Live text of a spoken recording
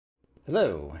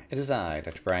Hello, it is I,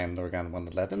 Dr. Brian Lorgon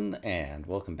 111, and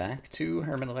welcome back to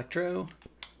Herman Electro. I'm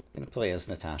going to play as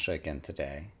Natasha again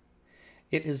today.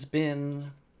 It has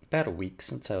been about a week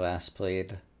since I last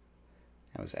played.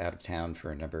 I was out of town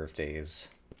for a number of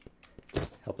days,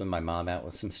 helping my mom out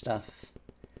with some stuff.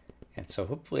 And so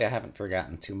hopefully I haven't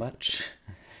forgotten too much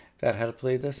about how to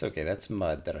play this. Okay, that's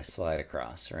mud that I slide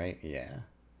across, right? Yeah.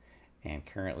 And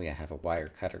currently I have a wire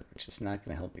cutter, which is not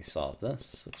going to help me solve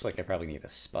this. Looks like I probably need a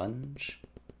sponge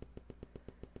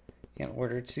in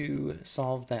order to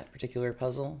solve that particular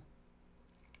puzzle.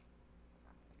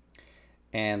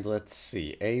 And let's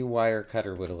see, a wire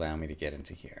cutter would allow me to get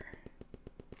into here.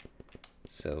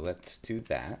 So let's do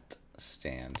that.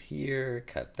 Stand here,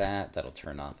 cut that. That'll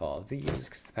turn off all of these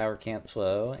because the power can't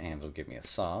flow, and it'll give me a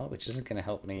saw, which isn't going to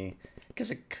help me. I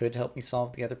guess it could help me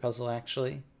solve the other puzzle,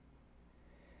 actually.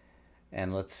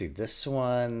 And let's see, this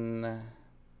one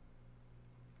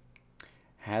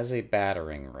has a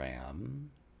battering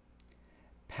ram.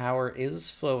 Power is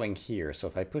flowing here, so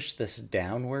if I push this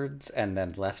downwards and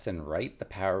then left and right, the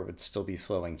power would still be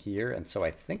flowing here, and so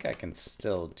I think I can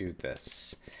still do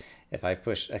this. If I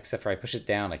push, except for I push it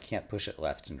down, I can't push it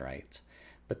left and right.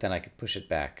 But then I could push it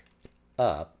back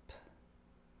up.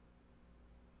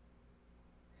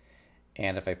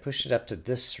 And if I push it up to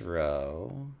this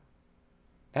row,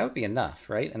 that would be enough,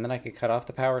 right? And then I could cut off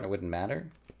the power and it wouldn't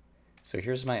matter. So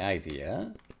here's my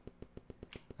idea.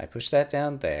 I push that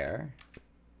down there.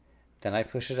 Then I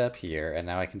push it up here, and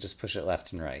now I can just push it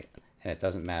left and right. And it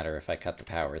doesn't matter if I cut the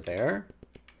power there,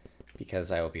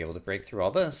 because I will be able to break through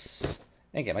all this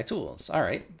and get my tools. All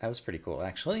right, that was pretty cool,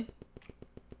 actually.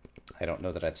 I don't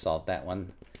know that I've solved that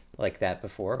one like that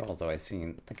before, although I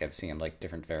think I've seen like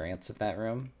different variants of that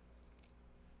room.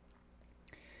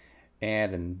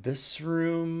 And in this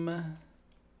room,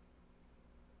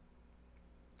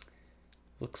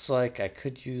 looks like I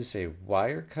could use a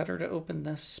wire cutter to open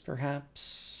this,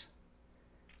 perhaps.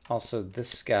 Also,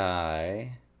 this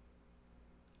guy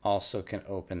also can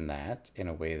open that in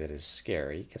a way that is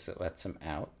scary because it lets him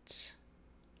out.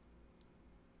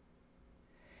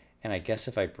 And I guess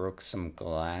if I broke some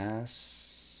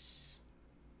glass,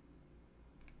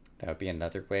 that would be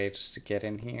another way just to get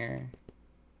in here.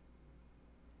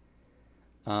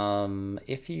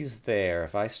 If he's there,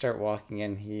 if I start walking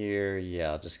in here,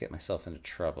 yeah, I'll just get myself into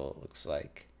trouble, it looks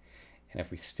like. And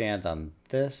if we stand on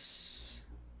this,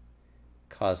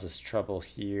 causes trouble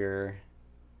here,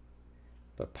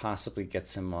 but possibly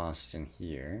gets him lost in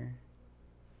here.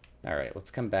 All right,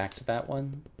 let's come back to that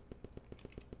one.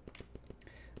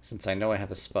 Since I know I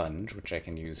have a sponge, which I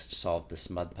can use to solve this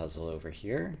mud puzzle over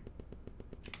here.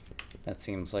 That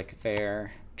seems like a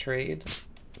fair trade.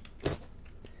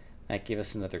 That gave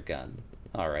us another gun.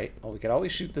 Alright, well we could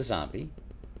always shoot the zombie.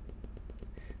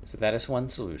 So that is one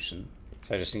solution.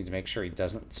 So I just need to make sure he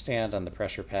doesn't stand on the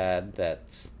pressure pad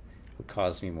that would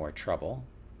cause me more trouble.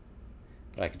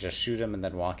 But I could just shoot him and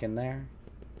then walk in there.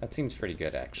 That seems pretty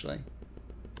good, actually.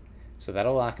 So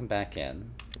that'll lock him back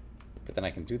in. But then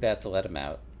I can do that to let him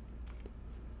out.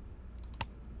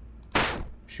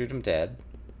 Shoot him dead.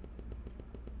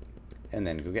 And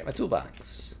then go get my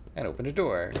toolbox and open a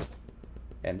door.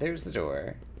 And there's the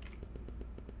door.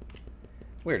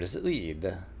 Where does it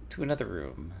lead? To another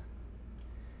room.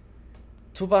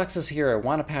 Toolbox is here. I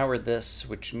want to power this,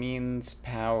 which means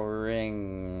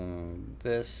powering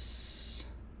this.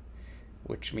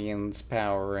 Which means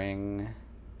powering...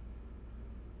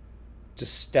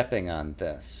 just stepping on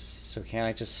this. So can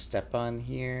I just step on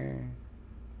here?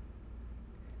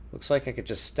 Looks like I could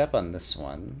just step on this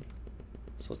one.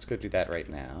 So let's go do that right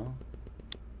now.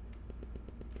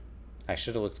 I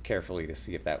should have looked carefully to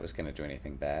see if that was going to do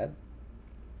anything bad.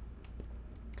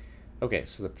 Okay,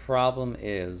 so the problem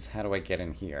is, how do I get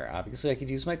in here? Obviously, I could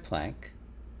use my plank.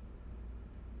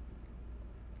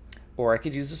 Or I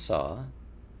could use a saw.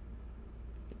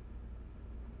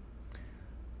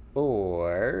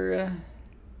 Or...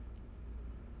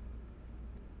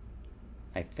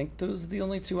 I think those are the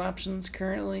only two options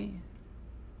currently.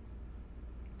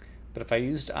 But if I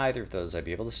used either of those, I'd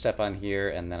be able to step on here,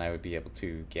 and then I would be able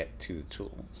to get to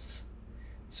tools.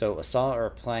 So a saw or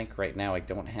a plank, right now I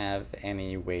don't have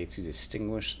any way to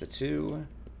distinguish the two.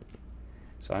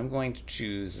 So I'm going to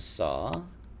choose a saw.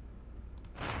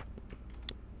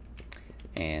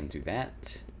 And do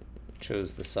that.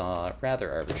 Chose the saw rather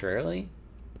arbitrarily.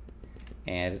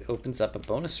 And it opens up a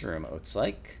bonus room, it looks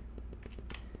like.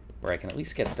 Where I can at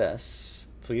least get this.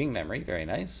 Fleeting memory, very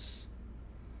nice.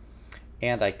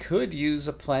 And I could use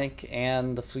a plank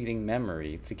and the fleeting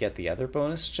memory to get the other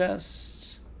bonus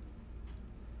chest,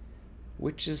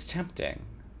 which is tempting.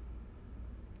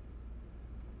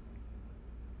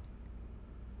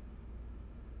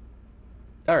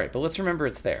 Alright, but let's remember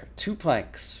it's there. 2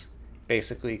 planks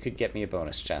basically could get me a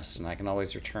bonus chest, and I can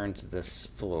always return to this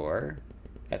floor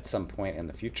at some point in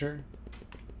the future.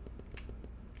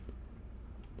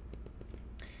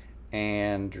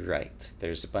 And right,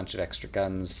 there's a bunch of extra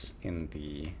guns in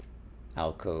the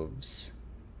alcoves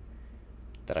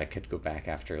that I could go back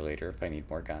after later if I need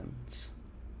more guns.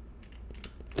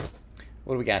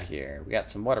 What do we got here? We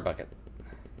got some water bucket.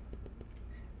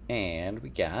 And we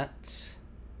got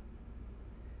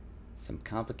some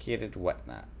complicated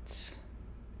whatnot.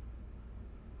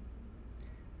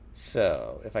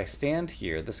 So, if I stand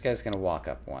here, this guy's going to walk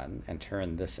up one and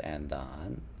turn this end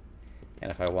on.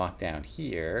 And if I walk down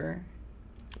here,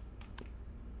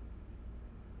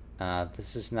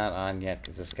 this is not on yet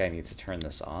because this guy needs to turn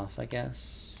this off, I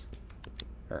guess.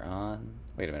 Or on.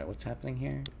 Wait a minute, what's happening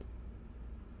here?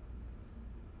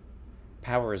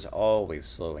 Power is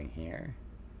always flowing here,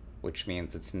 which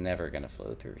means it's never going to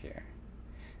flow through here.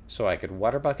 So I could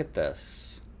water bucket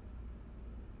this.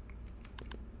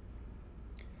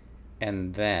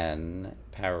 And then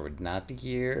power would not be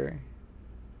here.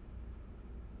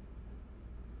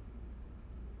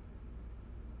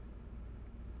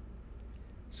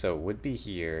 So it would be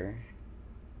here.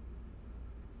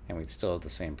 And we'd still have the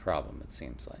same problem, it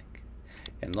seems like.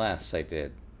 Unless I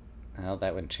did... Well,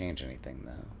 that wouldn't change anything,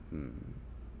 though.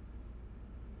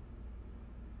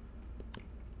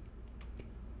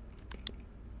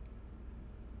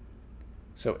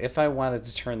 So if I wanted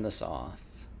to turn this off,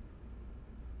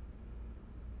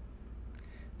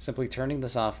 simply turning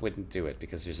this off wouldn't do it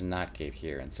because there's a NOT gate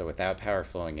here, and so without power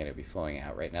flowing in, it would be flowing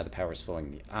out. Right now the power is flowing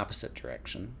in the opposite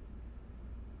direction.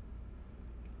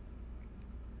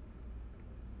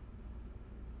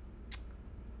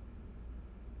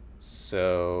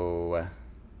 So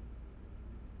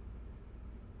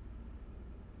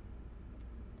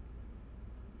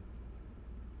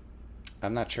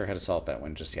I'm not sure how to solve that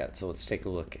one just yet, so let's take a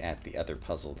look at the other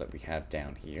puzzle that we have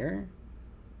down here,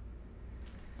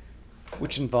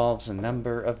 which involves a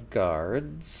number of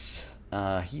guards.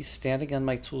 He's standing on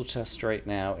my tool chest right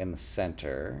now in the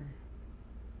center.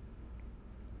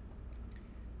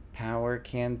 Power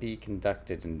can be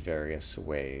conducted in various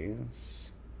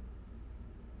ways.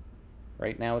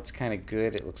 Right now it's kind of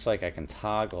good. It looks like I can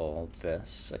toggle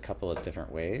this a couple of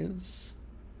different ways.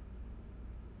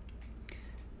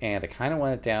 And I kind of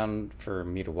want it down for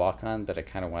me to walk on, but I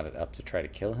kind of want it up to try to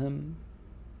kill him.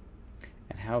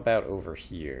 And how about over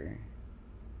here?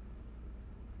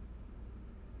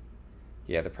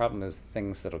 Yeah, the problem is the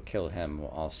things that'll kill him will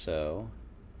also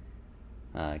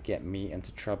get me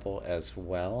into trouble as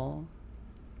well.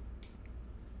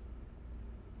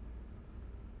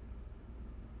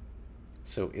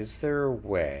 So is there a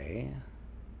way...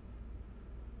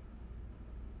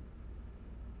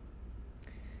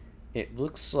 It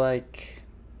looks like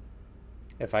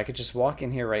if I could just walk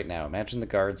in here right now, imagine the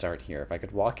guards aren't here. If I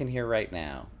could walk in here right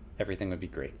now, everything would be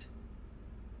great.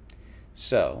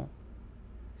 So,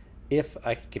 if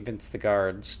I could convince the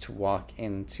guards to walk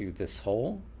into this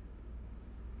hole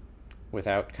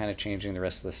without kind of changing the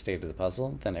rest of the state of the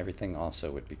puzzle, then everything also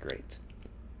would be great.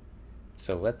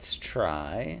 So let's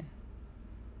try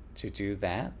to do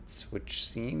that, which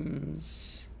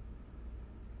seems...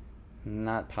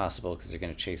 not possible because they're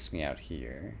going to chase me out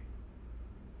here.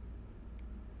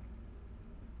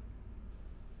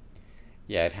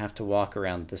 Yeah, I'd have to walk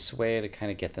around this way to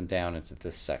kind of get them down into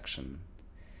this section.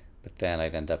 But then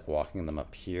I'd end up walking them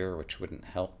up here, which wouldn't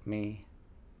help me.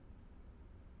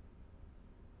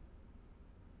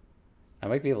 I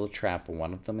might be able to trap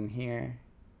one of them in here.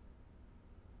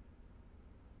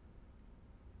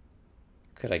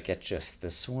 Could I get just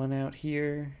this one out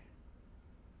here?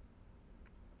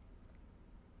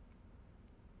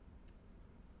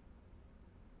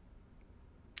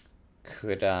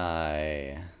 Could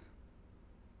I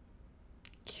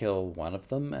kill one of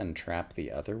them and trap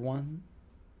the other one?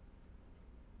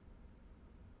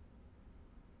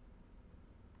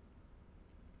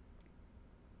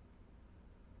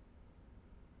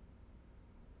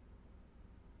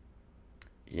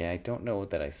 Yeah, I don't know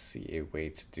that I see a way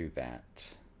to do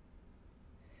that.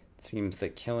 It seems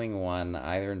that killing one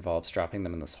either involves dropping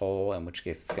them in this hole, in which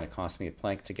case it's going to cost me a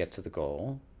plank to get to the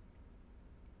goal,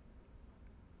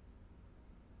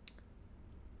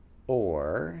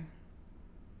 or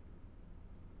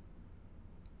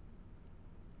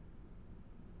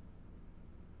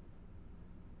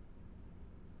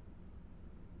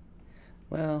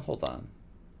well, hold on.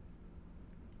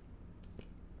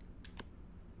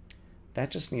 That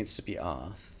just needs to be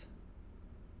off.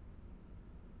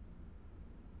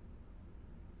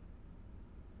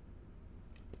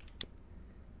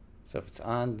 So if it's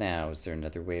on now, is there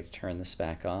another way to turn this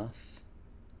back off?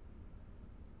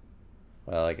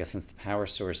 Well, I guess since the power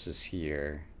source is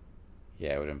here,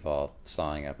 yeah, it would involve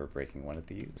sawing up or breaking one of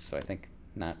these. So I think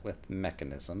not with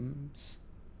mechanisms.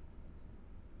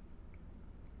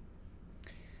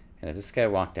 And if this guy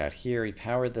walked out here, he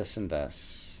powered this and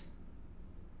this.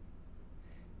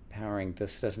 Powering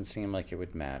this doesn't seem like it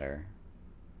would matter.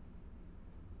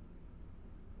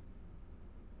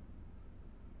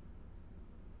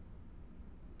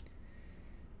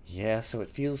 Yeah, so it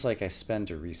feels like I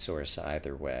spend a resource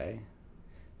either way.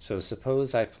 So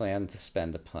suppose I plan to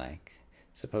spend a plank.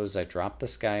 Suppose I drop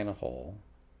this guy in a hole.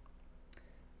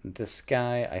 This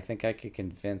guy, I think I could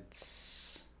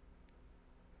convince...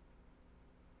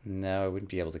 No, I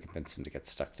wouldn't be able to convince him to get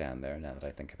stuck down there now that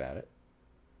I think about it.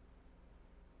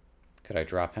 Could I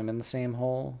drop him in the same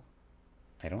hole?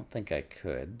 I don't think I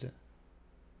could.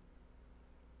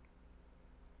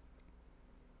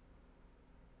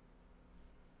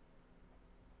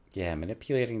 Yeah,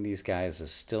 manipulating these guys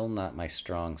is still not my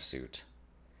strong suit.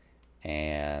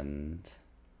 And...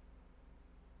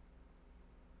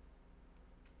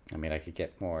 I mean, I could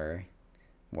get more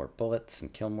bullets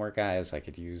and kill more guys. I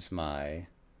could use my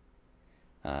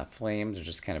flame to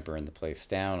just kind of burn the place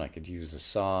down. I could use a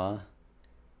saw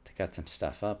to cut some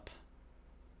stuff up.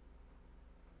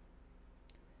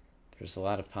 There's a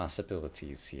lot of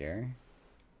possibilities here.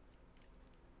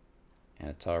 And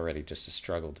it's already just a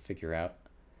struggle to figure out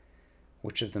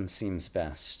which of them seems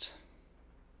best.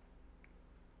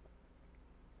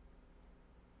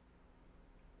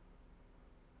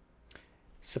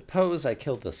 Suppose I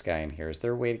killed this guy in here. Is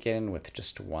there a way to get in with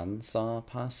just one saw,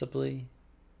 possibly?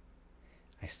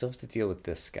 I still have to deal with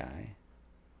this guy.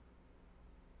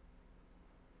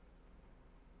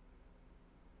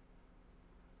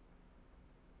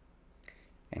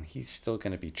 And he's still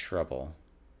going to be trouble.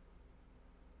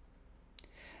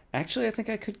 Actually, I think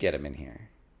I could get him in here.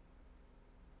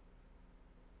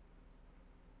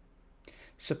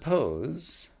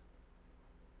 Suppose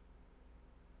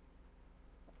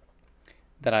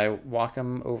that I walk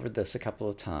him over this a couple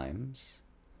of times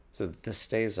so that this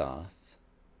stays off.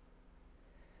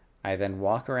 I then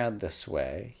walk around this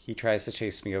way. He tries to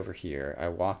chase me over here. I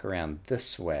walk around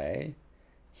this way.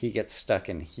 He gets stuck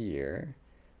in here.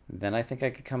 Then I think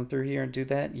I could come through here and do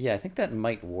that. Yeah, I think that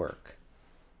might work.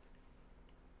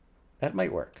 That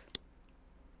might work.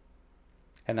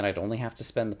 And then I'd only have to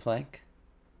spend the plank.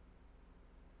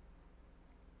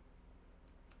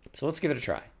 So let's give it a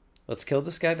try. Let's kill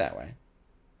this guy that way.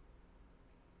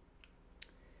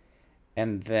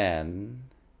 And then...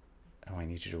 Oh, I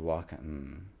need you to walk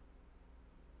on...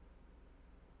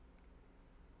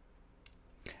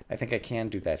 I think I can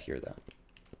do that here, though.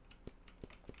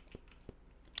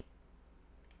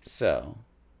 So,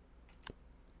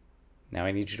 now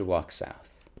I need you to walk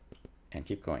south. And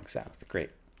keep going south. Great.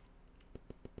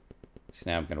 So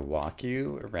now I'm going to walk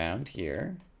you around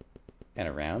here. And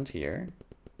around here.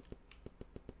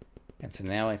 And so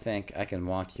now I think I can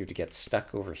walk you to get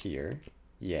stuck over here.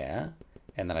 Yeah.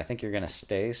 And then I think you're going to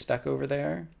stay stuck over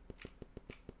there.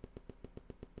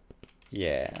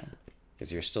 Yeah.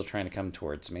 Because you're still trying to come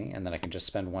towards me. And then I can just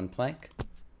spend one plank.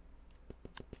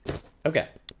 Okay.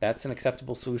 That's an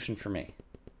acceptable solution for me.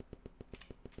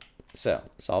 So,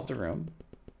 solved a room.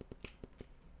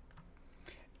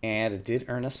 And it did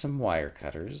earn us some wire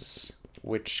cutters,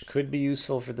 which could be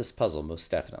useful for this puzzle, most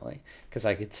definitely. Because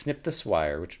I could snip this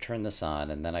wire, which would turn this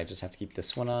on, and then I just have to keep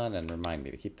this one on and remind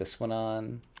me to keep this one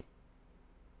on.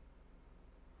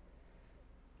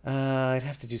 I'd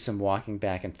have to do some walking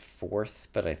back and forth,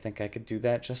 but I think I could do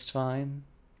that just fine.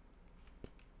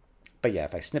 But yeah,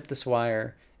 if I snip this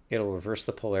wire, it'll reverse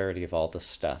the polarity of all this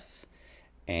stuff.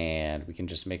 And we can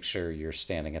just make sure you're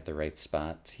standing at the right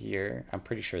spot here. I'm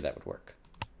pretty sure that would work.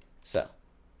 So,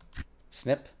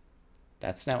 snip.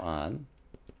 That's now on.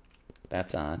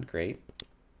 That's on. Great.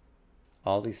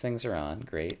 All these things are on.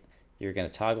 Great. You're going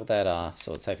to toggle that off,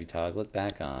 so let's have you toggle it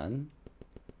back on.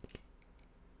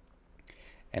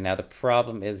 And now the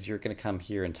problem is you're going to come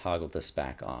here and toggle this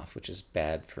back off, which is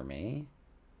bad for me.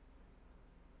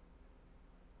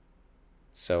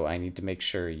 So I need to make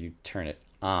sure you turn it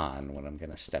on when I'm going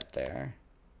to step there.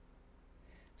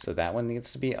 So that one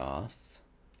needs to be off.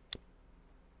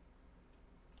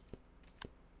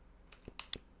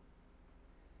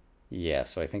 Yeah,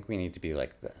 so I think we need to be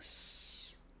like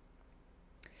this.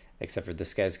 Except for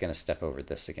this guy's going to step over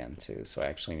this again too. So I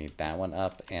actually need that one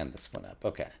up and this one up.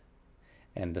 Okay.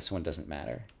 And this one doesn't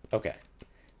matter. Okay.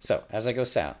 So as I go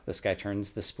south, this guy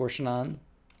turns this portion on.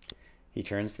 He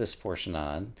turns this portion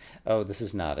on. Oh, this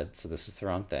is knotted, so this is the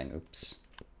wrong thing. Oops.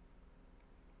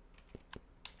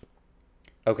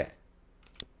 Okay,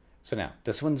 So now,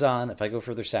 this one's on. If I go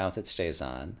further south, it stays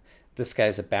on. This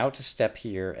guy's about to step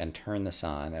here and turn this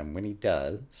on, and when he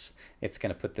does, it's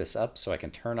going to put this up so I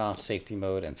can turn off safety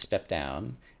mode and step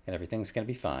down, and everything's going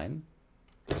to be fine.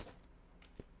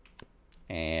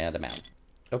 And I'm out.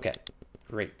 Okay,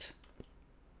 great.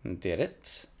 Did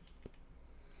it.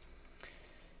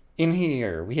 In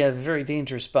here, we have a very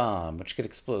dangerous bomb, which could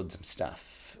explode some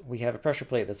stuff. We have a pressure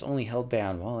plate that's only held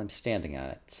down while I'm standing on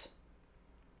it.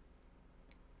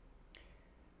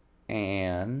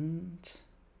 And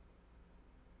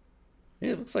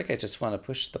it looks like I just want to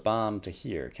push the bomb to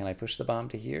here. Can I push the bomb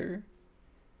to here?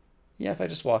 Yeah, if I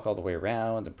just walk all the way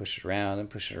around and push it around and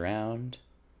push it around,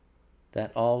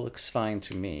 that all looks fine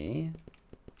to me.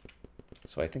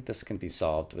 So I think this can be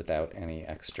solved without any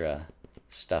extra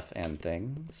stuff and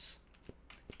things.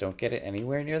 Don't get it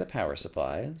anywhere near the power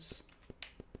supplies.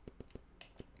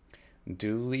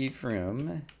 Do leave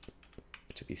room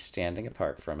to be standing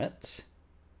apart from it.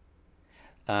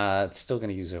 It's still going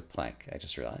to use a plank, I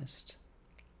just realized.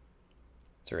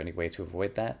 Is there any way to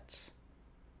avoid that?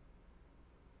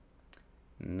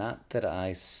 Not that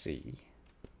I see,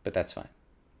 but that's fine.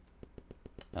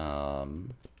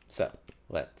 So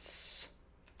let's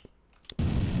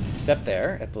step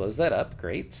there. It blows that up.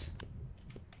 Great.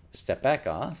 Step back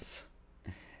off.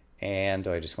 And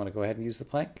do I just want to go ahead and use the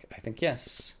plank? I think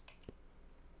yes.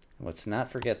 Let's not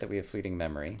forget that we have fleeting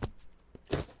memory.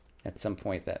 At some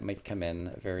point that might come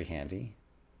in very handy.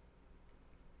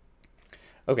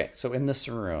 Okay, so in this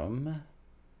room,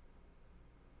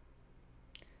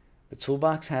 the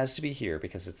toolbox has to be here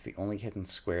because it's the only hidden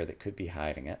square that could be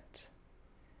hiding it.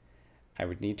 I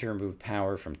would need to remove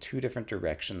power from 2 different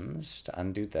directions to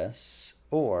undo this,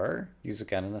 or use a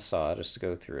gun and a saw just to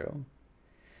go through.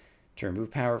 To remove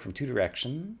power from 2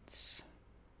 directions,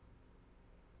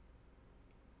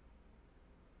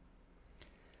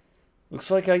 looks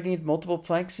like I need multiple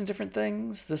planks and different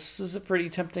things. This is a pretty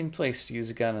tempting place to use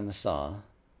a gun and a saw.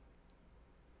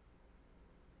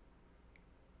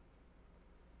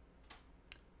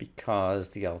 Because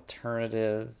the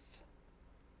alternative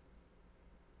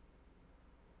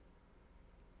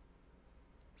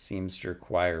seems to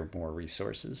require more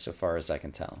resources so far as I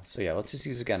can tell. So yeah, let's just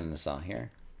use a gun and a saw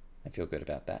here. I feel good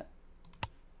about that.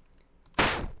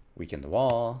 Weaken the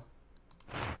wall.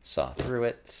 Saw through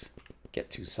it. Get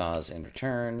 2 saws in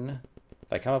return.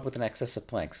 If I come up with an excess of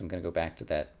planks, I'm going to go back to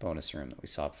that bonus room that we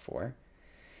saw before.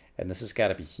 And this has got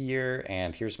to be here,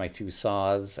 and here's my 2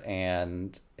 saws,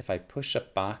 and if I push a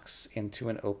box into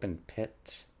an open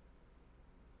pit,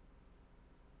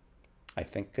 I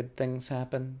think good things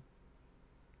happen.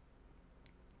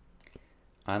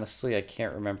 Honestly, I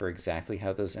can't remember exactly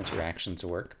how those interactions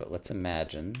work, but let's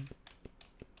imagine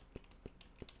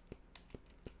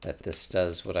that this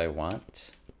does what I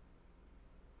want.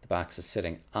 The box is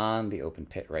sitting on the open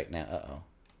pit right now. Uh-oh.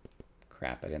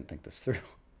 Crap, I didn't think this through.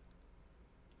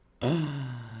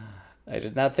 I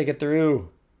did not think it through.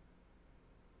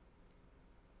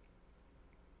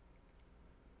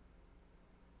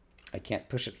 I can't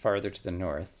push it farther to the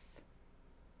north.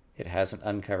 It hasn't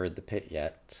uncovered the pit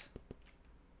yet.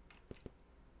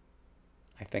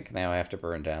 I think now I have to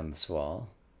burn down this wall.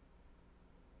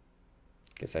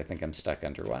 Because I think I'm stuck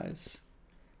underwise.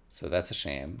 So that's a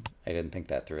shame. I didn't think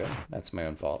that through. That's my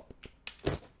own fault.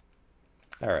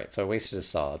 Alright, so I wasted a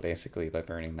saw basically by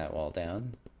burning that wall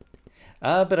down.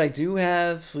 But I do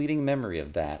have fleeting memory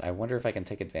of that. I wonder if I can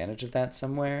take advantage of that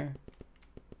somewhere.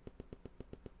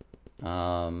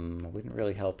 Wouldn't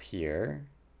really help here.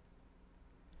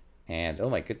 And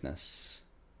oh my goodness.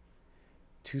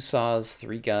 2 saws,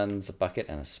 3 guns, a bucket,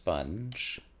 and a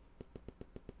sponge.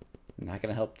 Not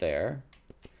gonna help there.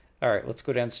 Alright, let's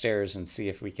go downstairs and see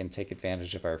if we can take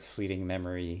advantage of our fleeting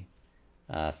memory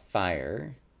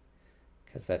fire.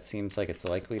 Because that seems like it's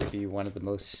likely to be one of the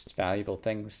most valuable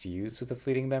things to use with a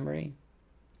fleeting memory.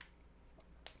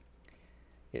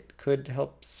 It could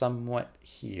help somewhat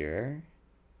here.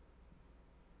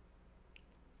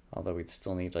 Although we'd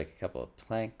still need like a couple of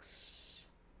planks.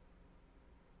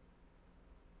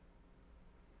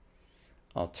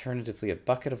 Alternatively, a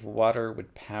bucket of water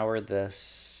would power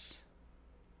this.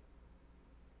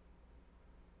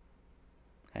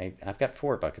 I've got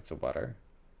 4 buckets of water.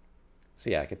 So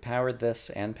yeah, I could power this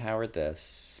and power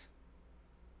this.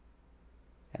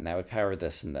 And that would power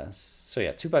this and this. So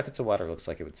yeah, 2 buckets of water looks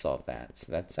like it would solve that.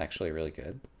 So that's actually really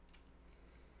good.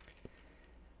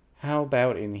 How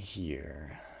about in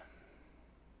here?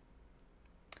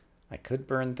 I could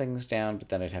burn things down, but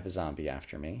then I'd have a zombie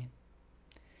after me.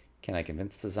 Can I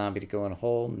convince the zombie to go in a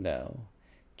hole? No.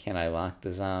 Can I lock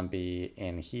the zombie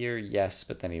in here? Yes,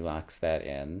 but then he locks that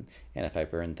in. And if I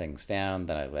burn things down,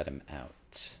 then I let him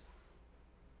out.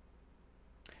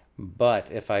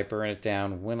 But if I burn it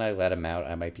down when I let him out,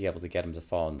 I might be able to get him to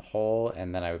fall in the hole,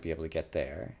 and then I would be able to get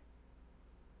there.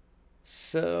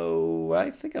 So I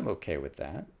think I'm okay with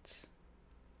that.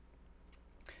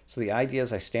 So the idea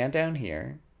is I stand down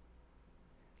here,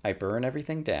 I burn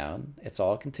everything down, it's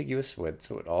all contiguous wood,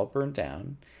 so it all burned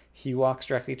down. He walks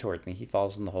directly toward me, he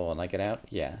falls in the hole, and I get out.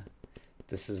 Yeah,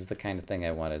 this is the kind of thing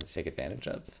I wanted to take advantage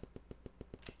of.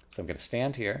 So I'm going to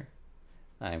stand here,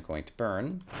 I'm going to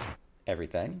burn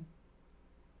everything,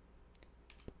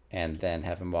 and then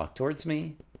have him walk towards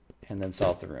me, and then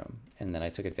solve the room. And then I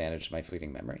took advantage of my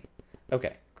fleeting memory.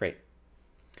 Okay, great.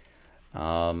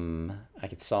 I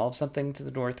could solve something to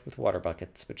the north with water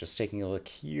buckets, but just taking a look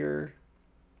here.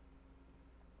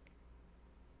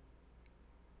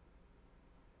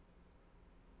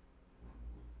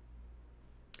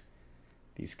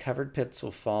 These covered pits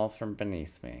will fall from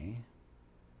beneath me.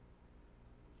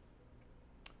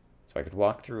 So I could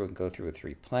walk through and go through with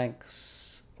 3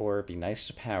 planks, or it'd be nice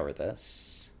to power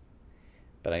this.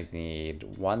 But I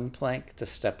need 1 plank to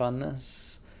step on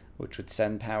this, which would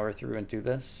send power through and do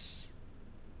this.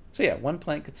 So yeah, 1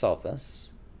 plank could solve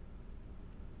this.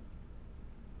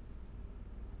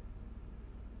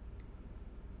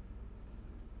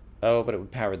 Oh, but it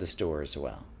would power this door as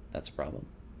well. That's a problem.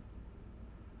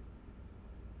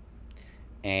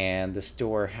 And this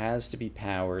door has to be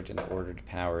powered in order to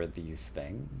power these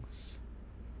things,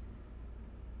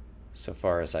 so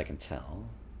far as I can tell.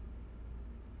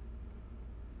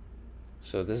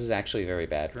 So this is actually a very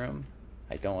bad room.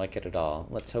 I don't like it at all.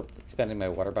 Let's hope that spending my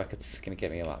water buckets is going to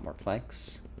get me a lot more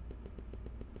planks.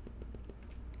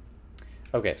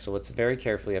 Okay, so let's very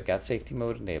carefully, I've got safety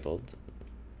mode enabled.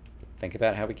 Think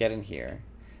about how we get in here.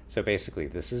 So basically,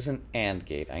 this is an AND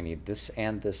gate. I need this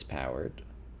and this powered.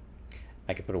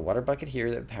 I could put a water bucket here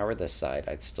that would power this side.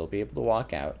 I'd still be able to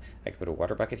walk out. I could put a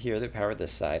water bucket here that would power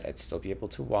this side. I'd still be able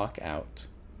to walk out.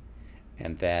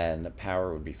 And then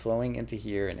power would be flowing into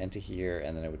here, and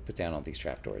then I would put down all these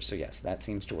trapdoors. So yes, that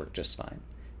seems to work just fine.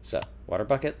 So, water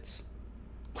buckets.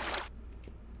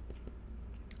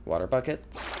 Water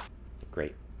buckets.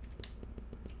 Great.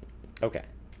 Okay,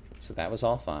 so that was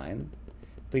all fine.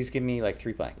 Please give me like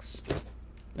 3 planks.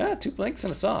 Ah, 2 planks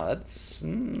and a saw. That's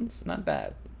it's not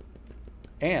bad.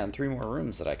 And 3 more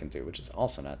rooms that I can do, which is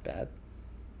also not bad.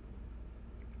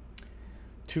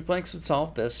 2 planks would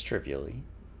solve this trivially.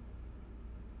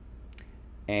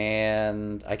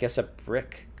 And I guess a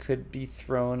brick could be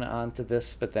thrown onto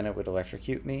this, but then it would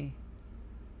electrocute me.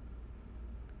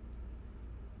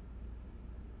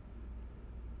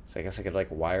 So I guess I could like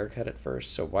wire cut it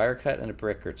first. So wire cut and a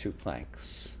brick or 2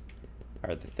 planks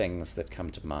are the things that come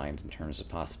to mind in terms of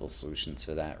possible solutions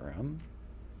for that room.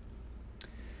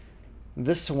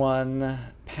 This one,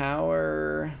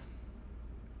 power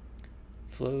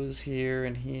flows here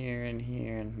and here and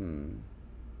here and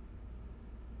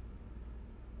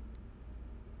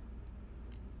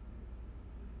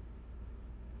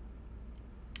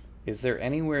Is there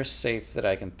anywhere safe that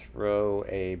I can throw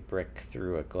a brick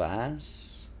through a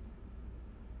glass?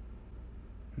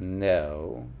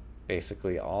 No.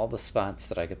 Basically all the spots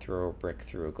that I could throw a brick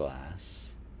through a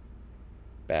glass,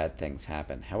 bad things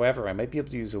happen. However, I might be able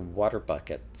to use a water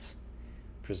bucket,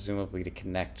 presumably to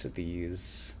connect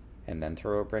these and then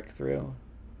throw a brick through.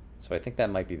 So I think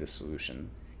that might be the solution.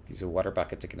 Use a water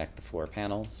bucket to connect the floor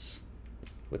panels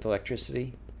with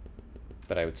electricity,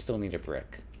 but I would still need a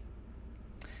brick.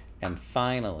 And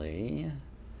finally,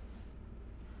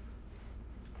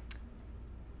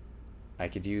 I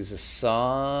could use a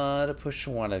saw to push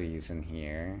one of these in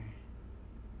here.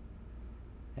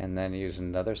 And then use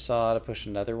another saw to push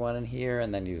another one in here,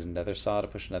 and then use another saw to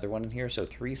push another one in here. So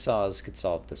 3 saws could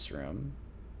solve this room.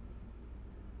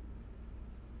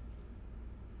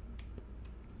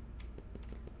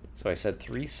 So I said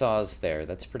 3 saws there.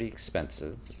 That's pretty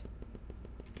expensive.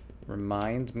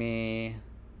 Remind me...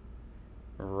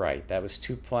 Right, that was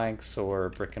 2 planks or a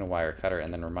brick and a wire cutter,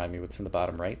 and then remind me what's in the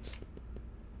bottom right.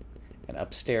 And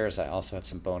upstairs I also have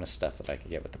some bonus stuff that I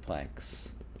could get with the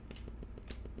planks.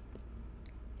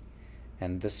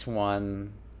 And this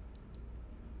one...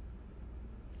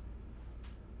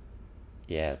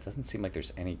 Yeah, it doesn't seem like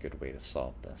there's any good way to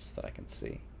solve this that I can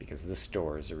see, because this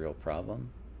door is a real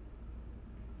problem.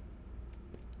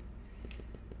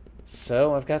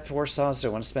 So I've got 4 saws. Do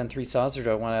I want to spend 3 saws, or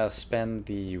do I want to spend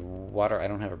the water? I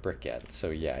don't have a brick yet.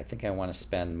 So yeah, I think I want to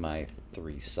spend my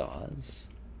 3 saws.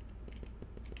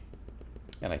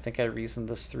 And I think I reasoned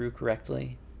this through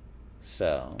correctly.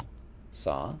 So,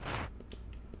 saw.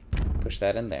 Push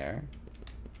that in there.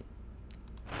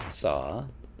 Saw.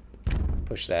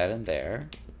 Push that in there.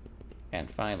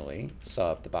 And finally,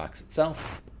 saw up the box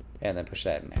itself. And then push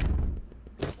that in there.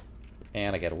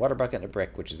 And I get a water bucket and a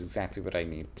brick, which is exactly what I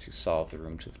need to solve the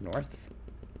room to the north.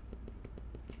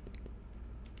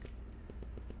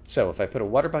 So if I put a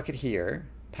water bucket here,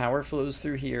 power flows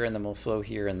through here, and then will flow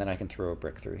here, and then I can throw a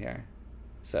brick through here.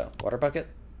 So, water bucket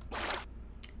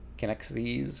connects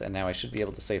these, and now I should be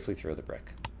able to safely throw the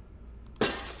brick.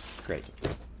 Great.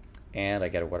 And I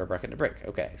get a water bucket and a brick.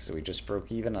 Okay, so we just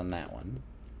broke even on that one.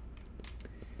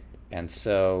 And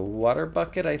so, water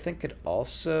bucket, I think, could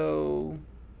also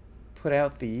put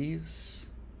out these.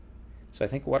 So I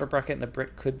think water bucket and a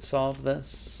brick could solve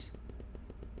this.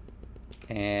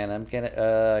 And I'm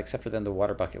gonna, except for then the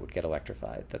water bucket would get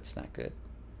electrified. That's not good.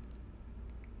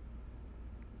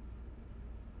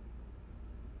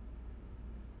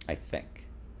 I think.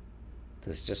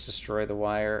 Does it just destroy the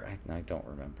wire? I don't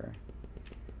remember.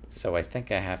 So I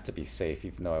think I have to be safe,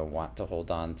 even though I want to hold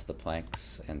on to the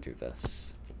planks and do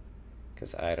this.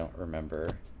 Because I don't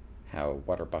remember how a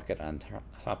water bucket on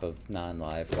top of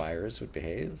non-live wires would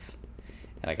behave.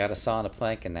 And I got a saw and a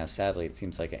plank, and now sadly it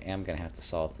seems like I am going to have to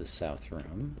solve this south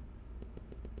room.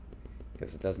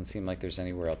 Because it doesn't seem like there's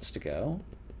anywhere else to go.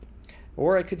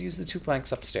 Or I could use the 2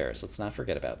 planks upstairs. Let's not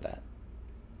forget about that.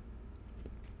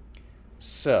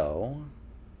 So,